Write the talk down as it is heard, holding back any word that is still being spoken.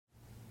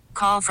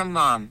call from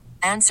mom.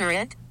 Answer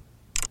it.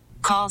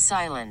 Call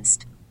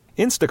silenced.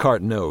 Instacart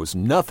knows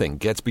nothing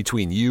gets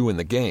between you and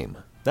the game.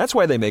 That's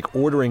why they make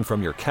ordering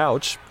from your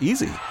couch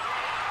easy.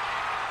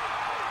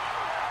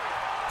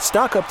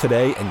 Stock up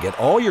today and get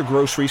all your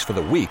groceries for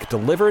the week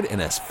delivered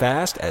in as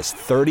fast as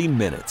 30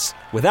 minutes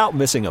without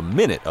missing a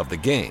minute of the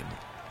game.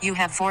 You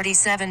have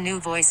 47 new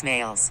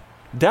voicemails.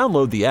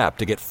 Download the app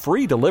to get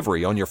free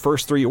delivery on your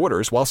first 3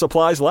 orders while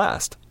supplies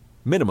last.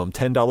 Minimum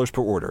 $10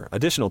 per order.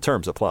 Additional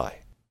terms apply.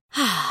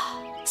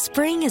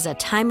 Spring is a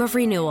time of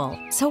renewal,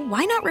 so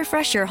why not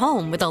refresh your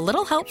home with a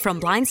little help from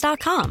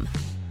Blinds.com?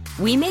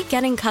 We make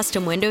getting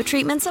custom window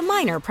treatments a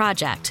minor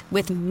project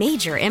with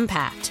major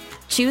impact.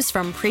 Choose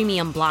from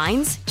premium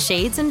blinds,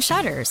 shades, and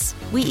shutters.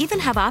 We even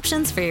have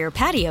options for your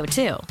patio,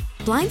 too.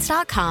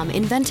 Blinds.com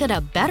invented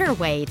a better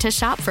way to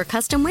shop for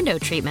custom window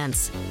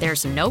treatments.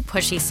 There's no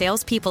pushy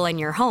salespeople in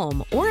your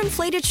home or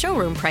inflated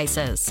showroom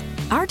prices.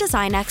 Our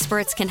design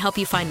experts can help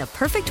you find the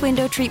perfect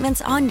window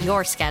treatments on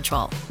your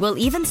schedule. We'll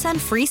even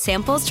send free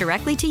samples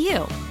directly to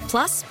you.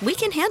 Plus, we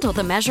can handle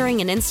the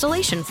measuring and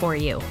installation for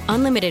you.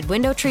 Unlimited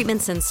window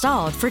treatments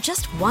installed for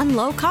just one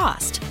low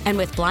cost. And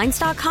with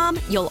Blinds.com,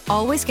 you'll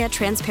always get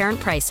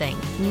transparent pricing.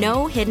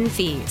 No hidden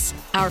fees.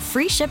 Our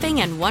free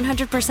shipping and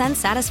 100%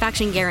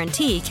 satisfaction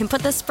guarantee can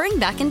put the spring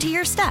back into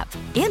your step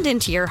and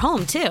into your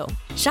home, too.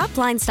 Shop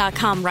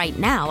Blinds.com right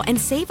now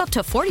and save up to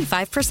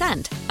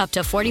 45%. Up to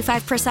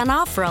 45%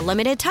 off for a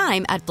limited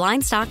time at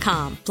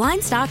Blinds.com.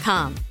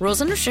 Blinds.com. Rules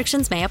and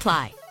restrictions may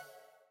apply.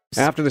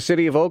 After the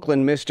city of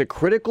Oakland missed a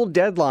critical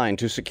deadline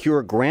to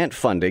secure grant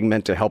funding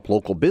meant to help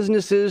local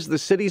businesses, the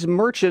city's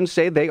merchants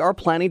say they are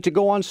planning to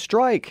go on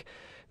strike.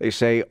 They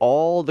say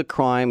all the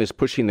crime is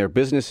pushing their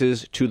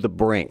businesses to the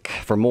brink.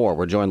 For more,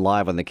 we're joined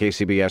live on the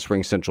KCBS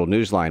Ring Central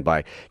Newsline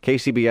by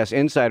KCBS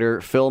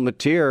insider Phil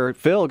Mateer.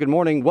 Phil, good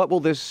morning. What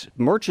will this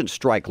merchant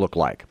strike look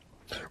like?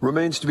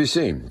 Remains to be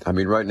seen. I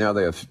mean, right now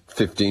they have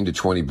 15 to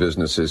 20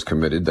 businesses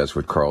committed. That's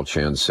what Carl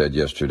Chan said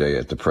yesterday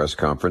at the press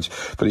conference.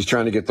 But he's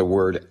trying to get the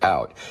word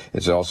out.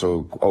 It's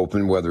also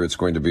open whether it's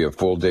going to be a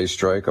full day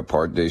strike, a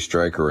part day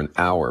strike, or an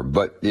hour.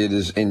 But it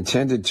is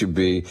intended to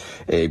be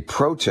a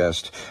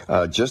protest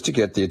just to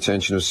get the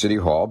attention of City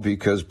Hall,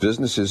 because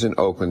businesses in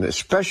Oakland,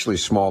 especially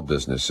small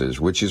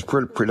businesses, which is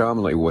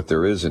predominantly what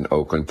there is in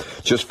Oakland,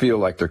 just feel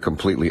like they're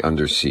completely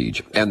under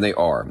siege. And they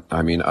are.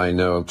 I mean, I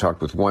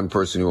talked with one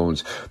person who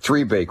owns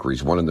 3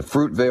 bakeries, one in the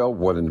Fruitvale,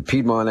 one in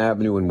Piedmont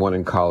Avenue, and one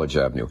in College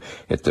Avenue.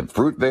 At the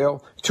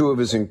Fruitvale, 2 of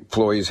his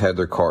employees had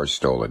their cars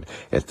stolen.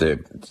 At the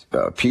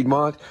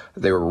Piedmont,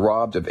 they were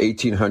robbed of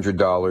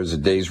 $1,800 a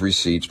day's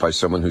receipts by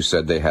someone who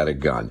said they had a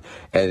gun.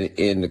 And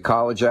in the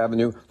College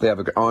Avenue, they have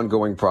an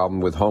ongoing problem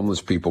with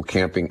homeless people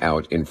camping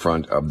out in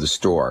front of the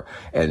store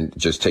and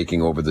just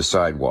taking over the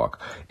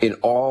sidewalk. In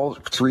all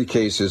 3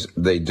 cases,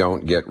 they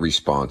don't get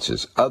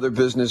responses. Other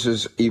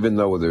businesses, even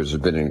though there's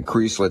been an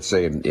increase, let's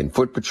say, in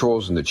foot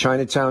patrols in the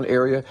Chinatown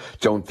area,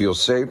 don't feel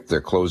safe.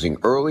 They're closing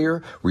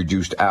earlier.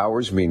 Reduced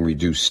hours mean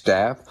reduced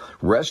staff.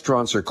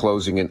 Restaurants are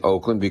closing in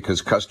Oakland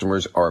because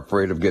customers are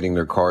afraid of getting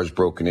their cars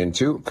broken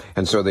into,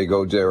 and so they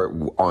go there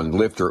on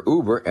Lyft or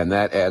Uber, and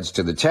that adds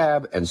to the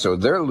tab, and so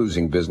they're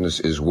losing business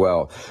as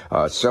well.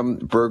 Some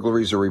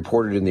burglaries are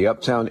reported in the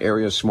Uptown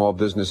area. Small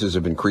businesses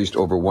have increased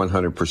over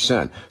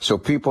 100%. So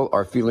people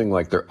are feeling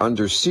like they're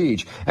under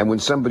siege, and when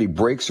somebody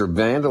breaks or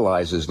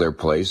vandalizes their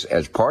place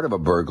as part of a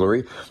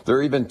burglary,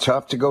 they're even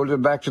tough to go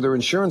back to their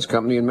insurance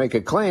company and make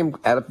a claim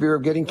out of fear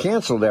of getting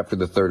canceled after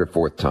the 3rd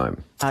or 4th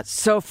time.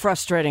 So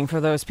frustrating for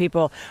those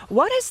people.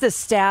 What is the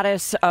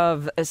status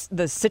of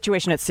the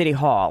situation at City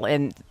Hall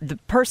and the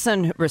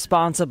person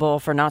responsible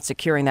for not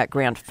securing that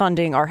grant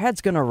funding? Are heads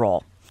going to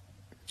roll?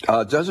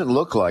 It doesn't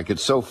look like it.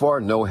 So far,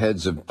 no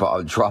heads have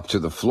dropped to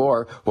the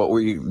floor. What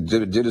we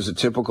did is a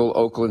typical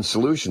Oakland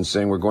solution,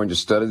 saying we're going to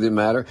study the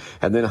matter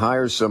and then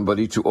hire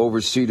somebody to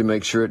oversee to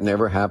make sure it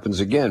never happens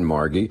again,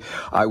 Margie.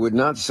 I would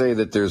not say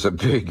that there's a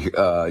big,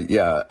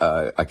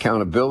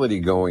 accountability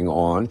going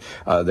on.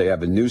 They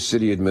have a new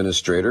city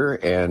administrator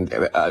and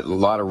a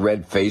lot of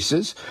red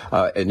faces.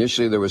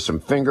 Initially, there was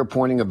some finger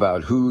pointing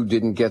about who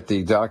didn't get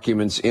the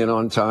documents in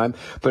on time,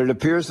 but it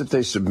appears that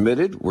they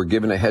submitted, were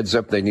given a heads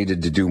up they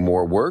needed to do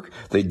more work.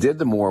 They did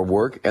the more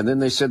work, and then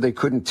they said they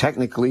couldn't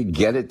technically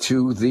get it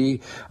to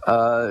the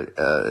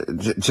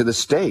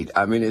state.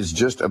 I mean, it's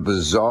just a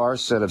bizarre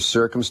set of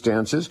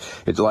circumstances.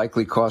 It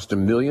likely cost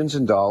them millions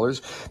of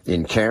dollars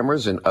in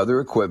cameras and other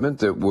equipment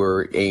that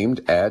were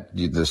aimed at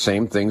the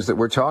same things that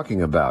we're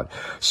talking about.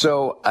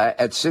 So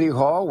at City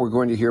Hall, we're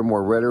going to hear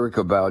more rhetoric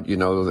about,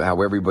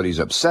 how everybody's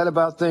upset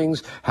about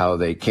things, how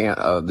they can't,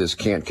 this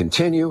can't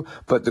continue.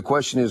 But the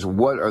question is,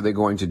 what are they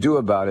going to do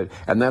about it?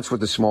 And that's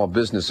what the small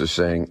business is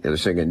saying. They're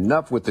saying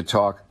enough with the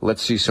talk.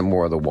 Let's see some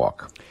more of the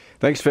walk.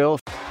 Thanks, Phil.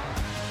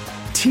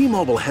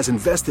 T-Mobile has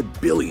invested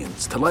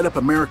billions to light up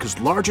America's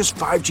largest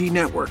 5G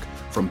network,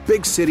 from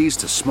big cities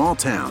to small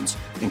towns,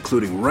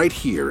 including right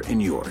here in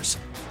yours.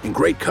 And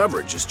great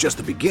coverage is just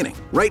the beginning.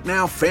 Right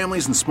now,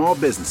 families and small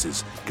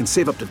businesses can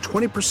save up to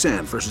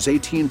 20% versus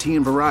AT&T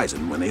and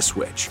Verizon when they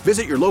switch.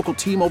 Visit your local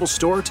T-Mobile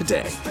store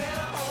today.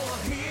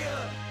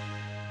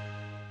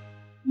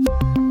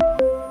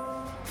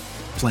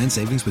 Plan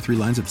savings with 3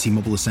 lines of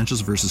T-Mobile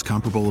Essentials versus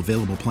comparable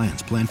available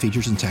plans. Plan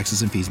features and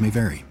taxes and fees may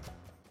vary.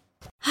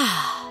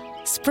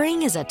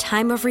 Spring is a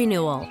time of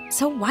renewal,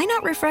 so why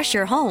not refresh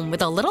your home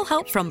with a little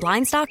help from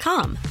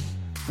Blinds.com?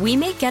 We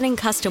make getting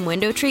custom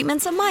window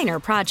treatments a minor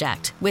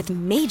project with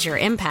major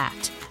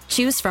impact.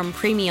 Choose from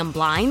premium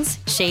blinds,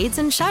 shades,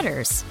 and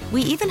shutters.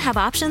 We even have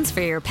options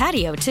for your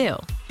patio, too.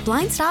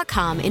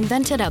 Blinds.com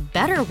invented a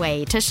better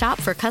way to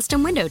shop for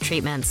custom window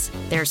treatments.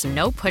 There's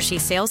no pushy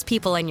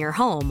salespeople in your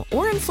home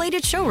or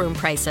inflated showroom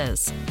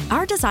prices.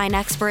 Our design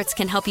experts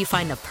can help you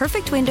find the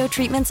perfect window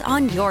treatments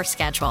on your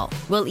schedule.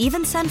 We'll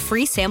even send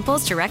free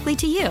samples directly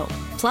to you.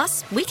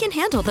 Plus, we can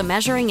handle the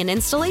measuring and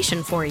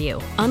installation for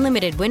you.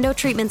 Unlimited window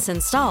treatments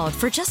installed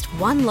for just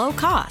one low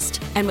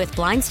cost. And with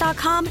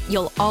Blinds.com,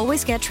 you'll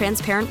always get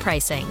transparent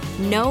pricing.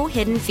 No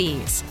hidden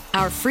fees.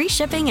 Our free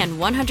shipping and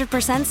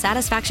 100%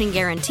 satisfaction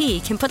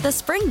guarantee can put the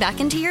spring back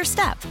into your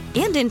step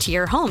and into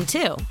your home,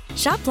 too.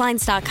 Shop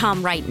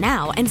Blinds.com right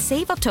now and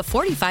save up to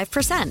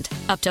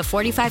 45%. Up to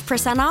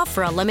 45% off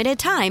for a limited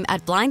time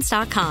at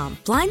Blinds.com.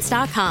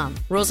 Blinds.com.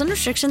 Rules and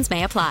restrictions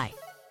may apply.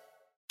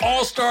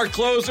 All-star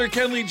closer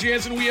Kenley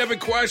Jansen, we have a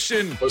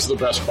question. What's the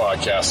best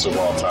podcast of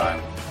all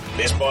time?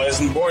 Baseball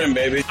isn't boring,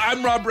 baby.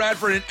 I'm Rob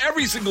Bradford, and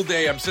every single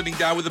day I'm sitting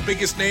down with the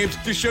biggest names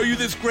to show you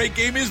this great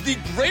game is the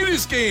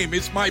greatest game.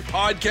 It's my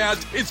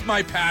podcast. It's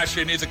my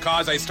passion. It's a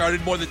cause I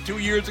started more than 2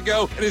 years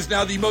ago and is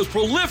now the most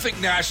prolific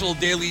national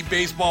daily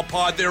baseball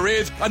pod there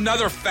is.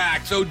 Another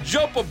fact, so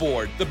jump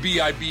aboard the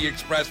BIB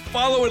Express.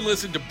 Follow and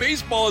listen to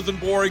Baseball Isn't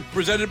Boring,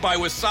 presented by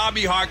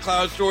Wasabi Hot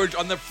Cloud Storage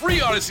on the free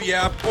Odyssey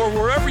app or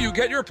wherever you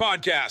get your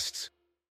podcasts.